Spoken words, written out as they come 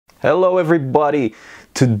Hello everybody!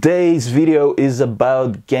 Today's video is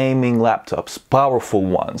about gaming laptops, powerful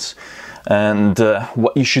ones, and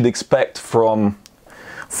what you should expect from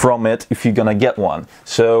it if you're gonna get one.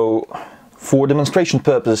 So for demonstration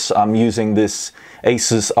purpose I'm using this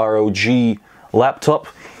ASUS ROG laptop.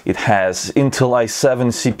 It has Intel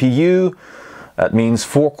i7 CPU, that means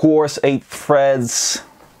 4 cores, 8 threads,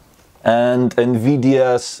 and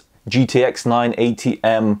Nvidia's GTX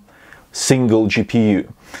 980M single GPU.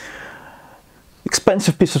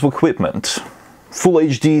 Expensive piece of equipment, full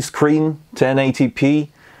HD screen, 1080p,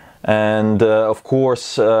 and of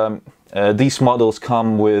course these models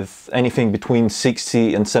come with anything between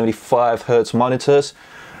 60 and 75 Hz monitors,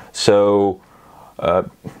 so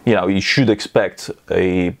you should expect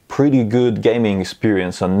a pretty good gaming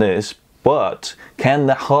experience on this. But can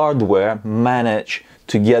the hardware manage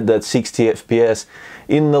to get that 60 FPS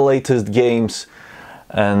in the latest games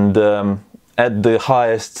and at the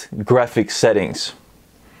highest graphic settings?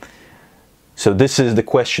 So this is the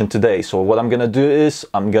question today. So what I'm gonna do is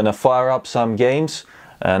I'm gonna fire up some games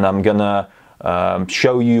and I'm gonna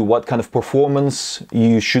show you what kind of performance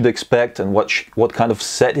you should expect and what kind of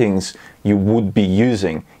settings you would be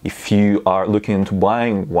using if you are looking into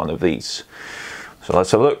buying one of these. So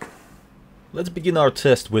let's have a look. Let's begin our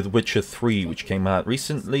test with Witcher 3, which came out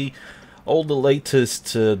recently. All the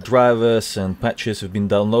latest drivers and patches have been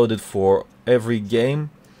downloaded for every game.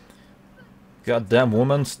 Goddamn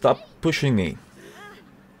woman, stop pushing me.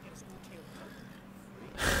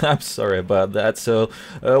 I'm sorry about that. So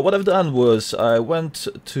what I've done was I went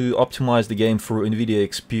to optimize the game through Nvidia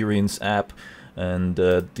Experience app, and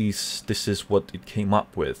this is what it came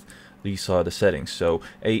up with. These are the settings. So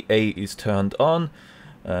AA is turned on,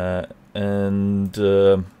 and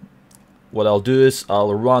what I'll do is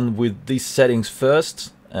I'll run with these settings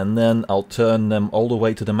first, and then I'll turn them all the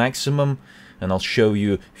way to the maximum, and I'll show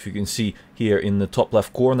you, if you can see here in the top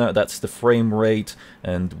left corner, that's the frame rate,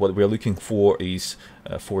 and what we're looking for is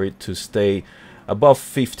for it to stay above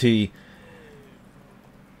 50,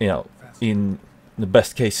 in the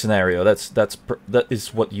best case scenario. That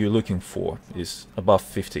is what you're looking for, is above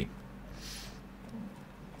 50.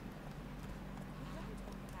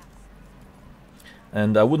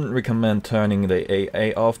 And I wouldn't recommend turning the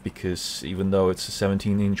AA off, because even though it's a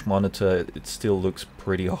 17-inch monitor, it still looks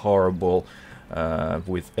pretty horrible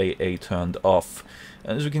with AA turned off.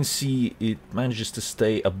 And as you can see, it manages to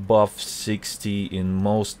stay above 60 in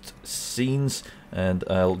most scenes. And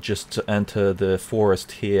I'll just enter the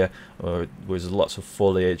forest here, where there's lots of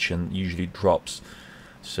foliage and usually drops.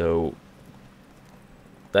 So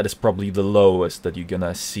that is probably the lowest that you're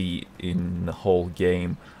gonna see in the whole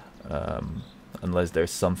game. Unless there's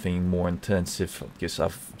something more intensive, because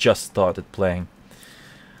I've just started playing.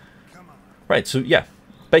 Right, so yeah,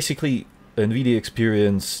 basically Nvidia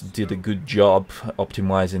Experience did a good job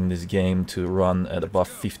optimizing this game to run at above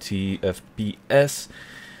 50 FPS.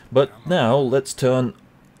 But now let's turn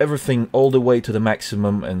everything all the way to the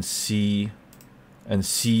maximum and see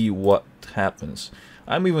what happens.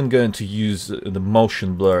 I'm even going to use the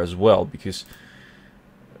motion blur as well, because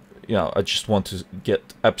I just want to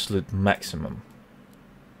get absolute maximum.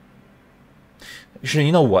 Actually,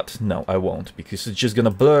 you know what? No, I won't, because it's just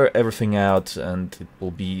gonna blur everything out and it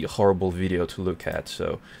will be a horrible video to look at.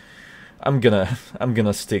 So I'm gonna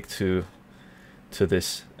stick to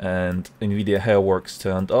this. And Nvidia Hairworks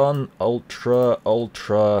turned on, ultra.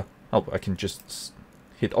 Oh, I can just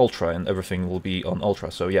hit ultra and everything will be on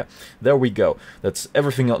ultra. So yeah, there we go. That's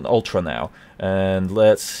everything on ultra now. And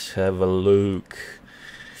let's have a look.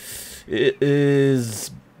 It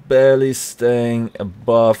is barely staying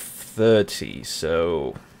above 30,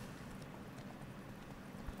 so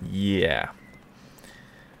yeah,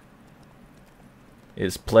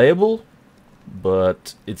 it's playable,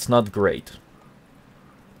 but it's not great.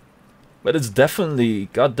 But it's definitely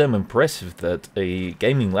goddamn impressive that a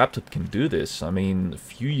gaming laptop can do this. I mean, a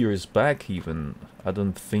few years back even, I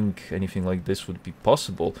don't think anything like this would be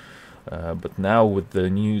possible. But now with the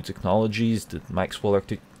new technologies, the Maxwell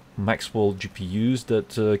GPUs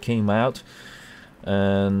that came out,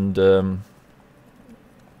 and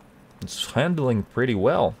it's handling pretty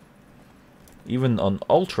well, even on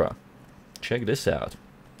ultra. Check this out.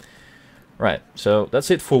 Right, so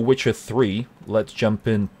that's it for Witcher 3. Let's jump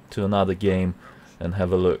into another game and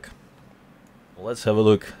have a look. Let's have a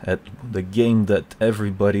look at the game that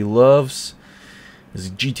everybody loves.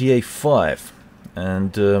 Is GTA 5,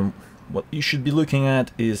 and what you should be looking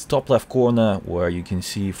at is top left corner, where you can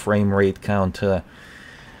see frame rate counter,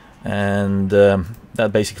 and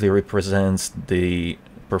that basically represents the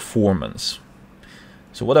performance.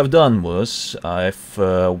 So what I've done was I've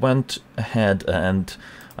went ahead and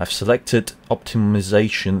I've selected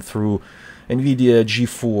optimization through Nvidia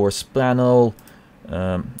GeForce panel,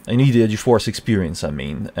 Nvidia GeForce Experience, I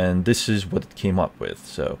mean, and this is what it came up with.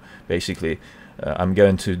 So basically, I'm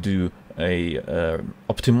going to do a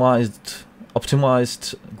optimized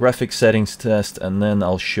graphic settings test, and then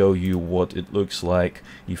I'll show you what it looks like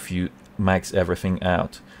if you max everything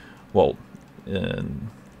out. Well,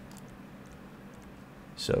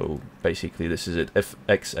 so basically this is it.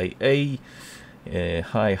 FXAA,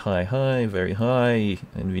 high, very high,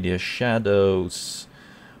 Nvidia shadows,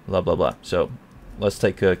 blah blah blah. So let's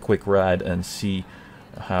take a quick ride and see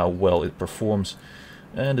how well it performs.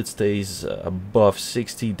 And it stays above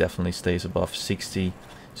 60, definitely stays above 60.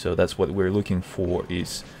 So that's what we're looking for,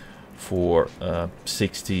 is for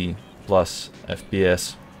 60 plus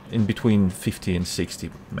FPS, in between 50 and 60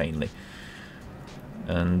 mainly.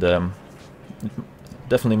 And it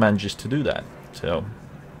definitely manages to do that. So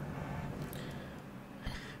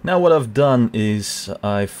now what I've done is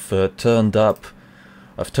I've turned up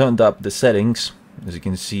the settings. As you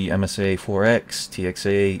can see, MSA4X,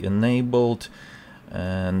 TXA enabled,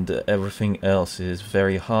 and everything else is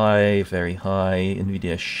very high,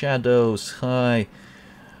 Nvidia shadows high,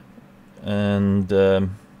 and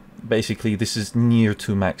basically this is near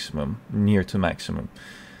to maximum,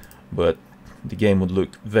 but the game would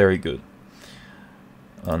look very good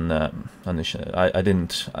on this. I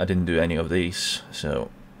didn't do any of these, so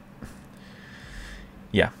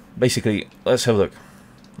yeah, basically let's have a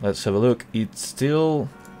look. It still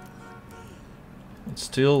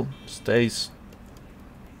stays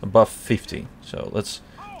above 50, so let's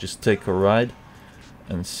just take a ride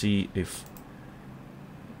and see if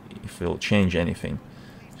it'll change anything.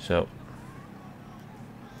 So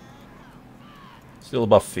still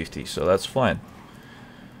above 50, so that's fine.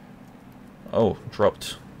 Oh,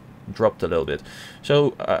 dropped a little bit.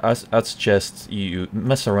 So I'd suggest you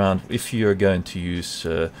mess around if you're going to use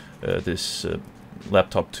this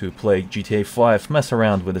laptop to play GTA 5. Mess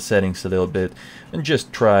around with the settings a little bit and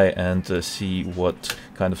just try and see what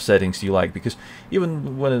kind of settings you like, because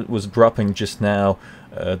even when it was dropping just now,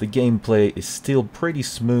 the gameplay is still pretty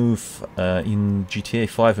smooth in GTA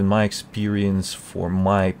 5 in my experience. For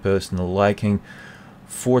my personal liking,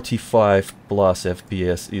 45 plus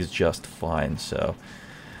FPS is just fine. So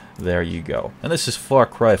there you go. And this is Far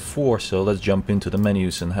Cry 4, so let's jump into the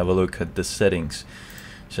menus and have a look at the settings.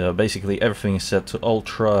 So basically everything is set to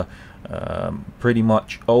ultra, pretty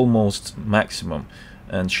much almost maximum,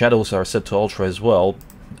 and shadows are set to ultra as well.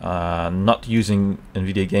 Not using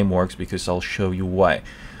Nvidia GameWorks because I'll show you why.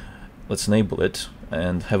 Let's enable it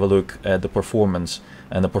and have a look at the performance,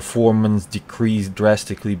 and the performance decreased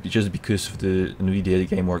drastically just because of the Nvidia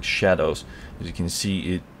GameWorks shadows. As you can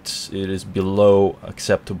see, it is below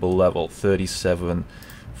acceptable level, 37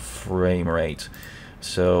 frame rate.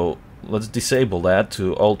 So let's disable that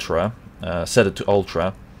to ultra, set it to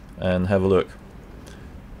ultra, and have a look.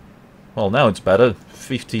 Well, now it's better,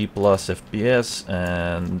 50 plus FPS,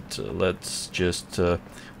 and let's just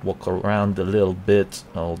walk around a little bit.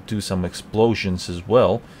 I'll do some explosions as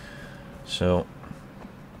well. So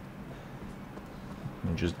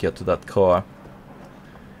I'll just get to that car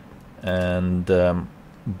and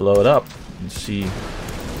blow it up and see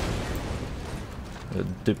a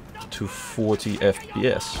dip to 40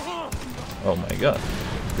 FPS. Oh my god,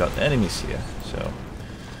 we've got enemies here. So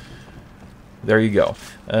there you go.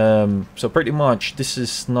 So pretty much this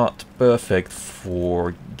is not perfect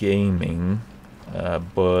for gaming,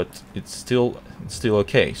 but it's still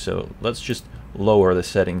okay. So let's just lower the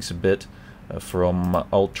settings a bit from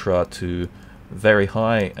ultra to very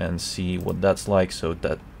high and see what that's like. So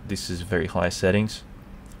that this is very high settings,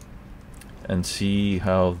 and see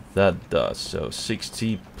how that does. So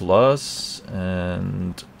 60 plus,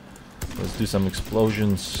 and let's do some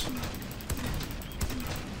explosions.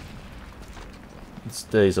 It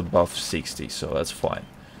stays above 60, so that's fine.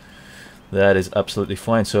 That is absolutely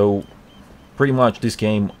fine. So pretty much this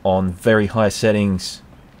game on very high settings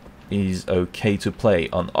is okay to play.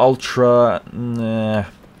 On ultra, nah.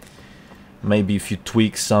 Maybe if you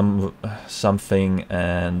tweak something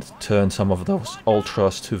and turn some of those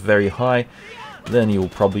ultras to very high, then you'll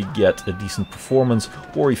probably get a decent performance,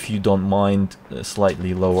 or if you don't mind, a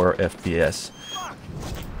slightly lower FPS.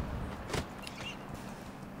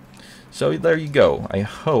 So there you go. I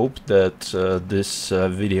hope that this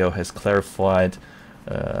video has clarified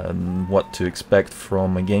what to expect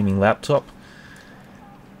from a gaming laptop.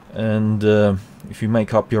 And if you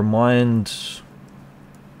make up your mind,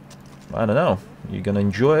 I don't know, you're gonna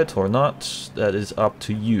enjoy it or not, that is up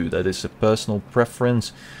to you. That is a personal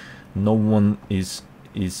preference. No one is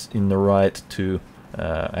in the right to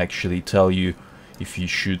actually tell you if you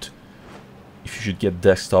should get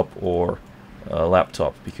desktop or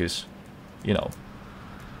laptop, because you know,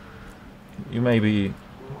 you may be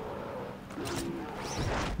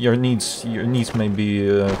your needs may be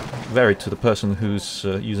vary to the person who's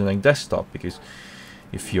using a desktop, because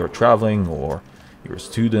if you're traveling or you're a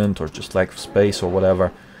student or just lack of space or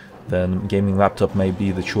whatever, then gaming laptop may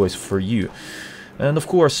be the choice for you. And of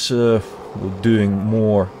course, we're doing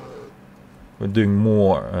more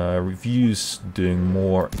reviews, doing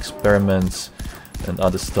more experiments and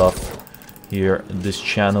other stuff here in this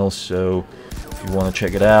channel. So if you want to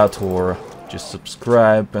check it out, or just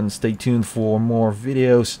subscribe and stay tuned for more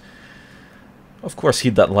videos. Of course,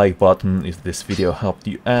 hit that like button if this video helped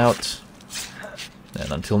you out.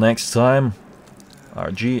 And until next time,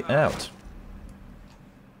 RG out.